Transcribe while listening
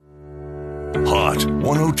Hot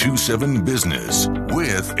 1027 Business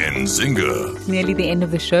with Nzinga. It's nearly the end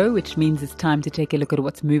of the show, which means it's time to take a look at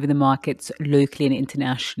what's moving the markets locally and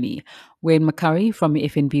internationally. Wayne McCurrie from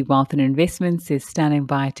FNB Wealth and Investments is standing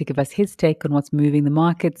by to give us his take on what's moving the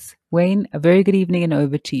markets. Wayne, a very good evening and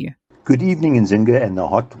over to you. Good evening, Nzinga and the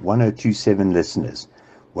Hot 1027 listeners.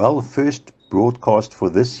 Well, first broadcast for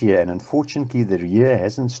this year, and unfortunately the year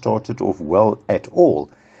hasn't started off well at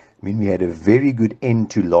all. I mean, we had a very good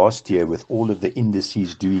end to last year with all of the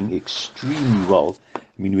indices doing extremely well. I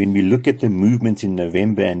mean, when we look at the movements in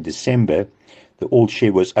November and December, the all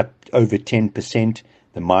share was up over 10%,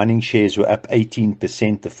 the mining shares were up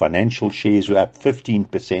 18%, the financial shares were up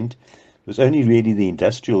 15%. It was only really the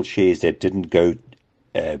industrial shares that didn't go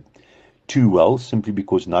too well, simply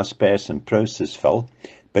because Naspers and Prosus fell.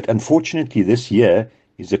 But unfortunately, this year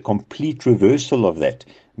is a complete reversal of that.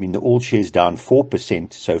 I mean, the all shares down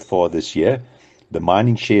 4% so far this year. The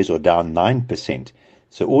mining shares are down 9%.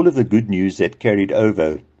 So all of the good news that carried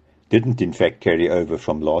over didn't in fact carry over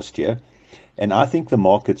from last year. And I think the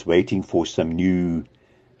market's waiting for some new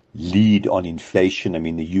lead on inflation. I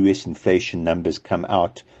mean, the US inflation numbers come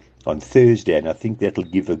out on Thursday, and I think that'll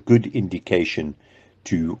give a good indication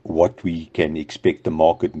to what we can expect the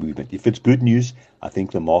market movement. If it's good news, I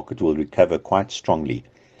think the market will recover quite strongly.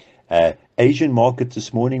 Asian markets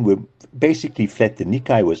this morning were basically flat. The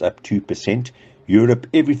Nikkei was up 2%. Europe,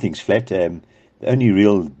 everything's flat. The only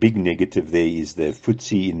real big negative there is the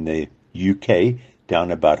FTSE in the UK, down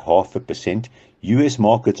about 0.5%. US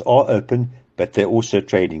markets are open, but they're also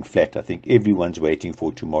trading flat. I think everyone's waiting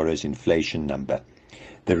for tomorrow's inflation number.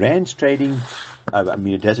 The Rand's trading, I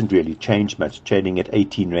mean, it hasn't really changed much, trading at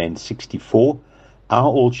 18 Rand 64. Our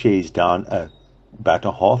all shares down about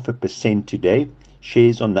 0.5% today.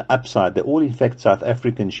 Shares on the upside, they're all in fact South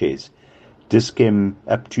African shares. Dischem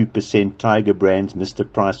up 2%, Tiger Brands, Mr.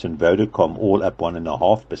 Price and Vodacom all up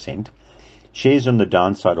 1.5%. Shares on the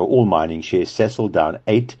downside are all mining shares. Sasol down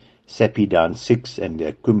 8%, Sappi down 6%, and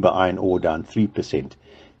Kumba Iron Ore down 3%.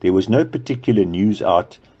 There was no particular news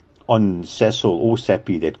out on Sasol or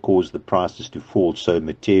Sappi that caused the prices to fall so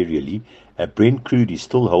materially. Brent crude is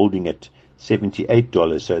still holding at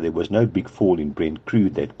 $78, so there was no big fall in Brent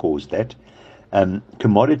crude that caused that.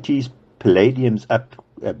 Commodities, palladium's up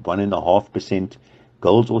 1.5%,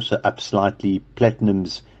 gold's also up slightly,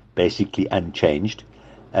 platinum's basically unchanged.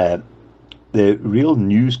 The real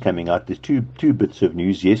news coming out, there's two bits of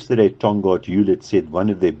news. Yesterday, Tongaat Hewlett said one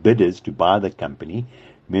of their bidders to buy the company,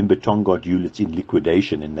 remember Tongaat Hewlett's in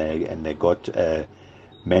liquidation, and they got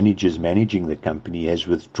managers managing the company, has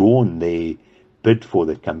withdrawn their bid for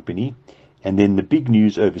the company. And then the big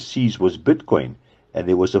news overseas was Bitcoin. And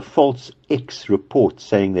there was a false X report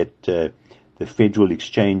saying that the Federal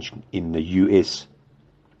Exchange in the US,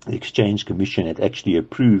 the Exchange Commission, had actually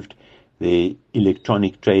approved the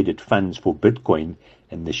electronic traded funds for Bitcoin,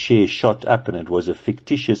 and the share shot up, and it was a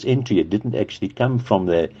fictitious entry. It didn't actually come from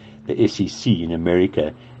the SEC in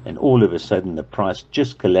America, and all of a sudden the price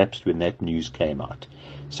just collapsed when that news came out.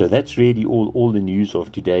 So that's really all the news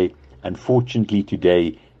of today. Unfortunately,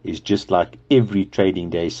 today is just like every trading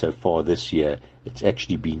day so far this year. It's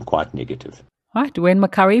actually been quite negative. All right, Wayne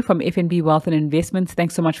McCurrie from FNB Wealth and Investments,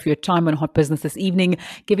 thanks so much for your time on Hot Business this evening,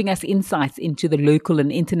 giving us insights into the local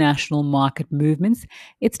and international market movements.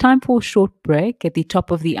 It's time for a short break. At the top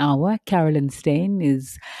of the hour, Carolyn Steyn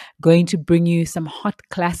is going to bring you some hot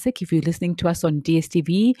classic. If you're listening to us on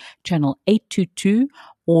DSTV, channel 822,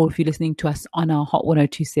 or if you're listening to us on our Hot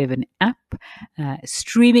 1027 app,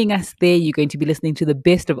 streaming us there, you're going to be listening to the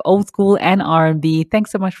best of old school and R&B.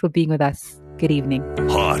 Thanks so much for being with us. Good evening.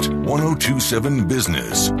 Hot 1027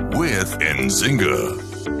 Business with Nzinga.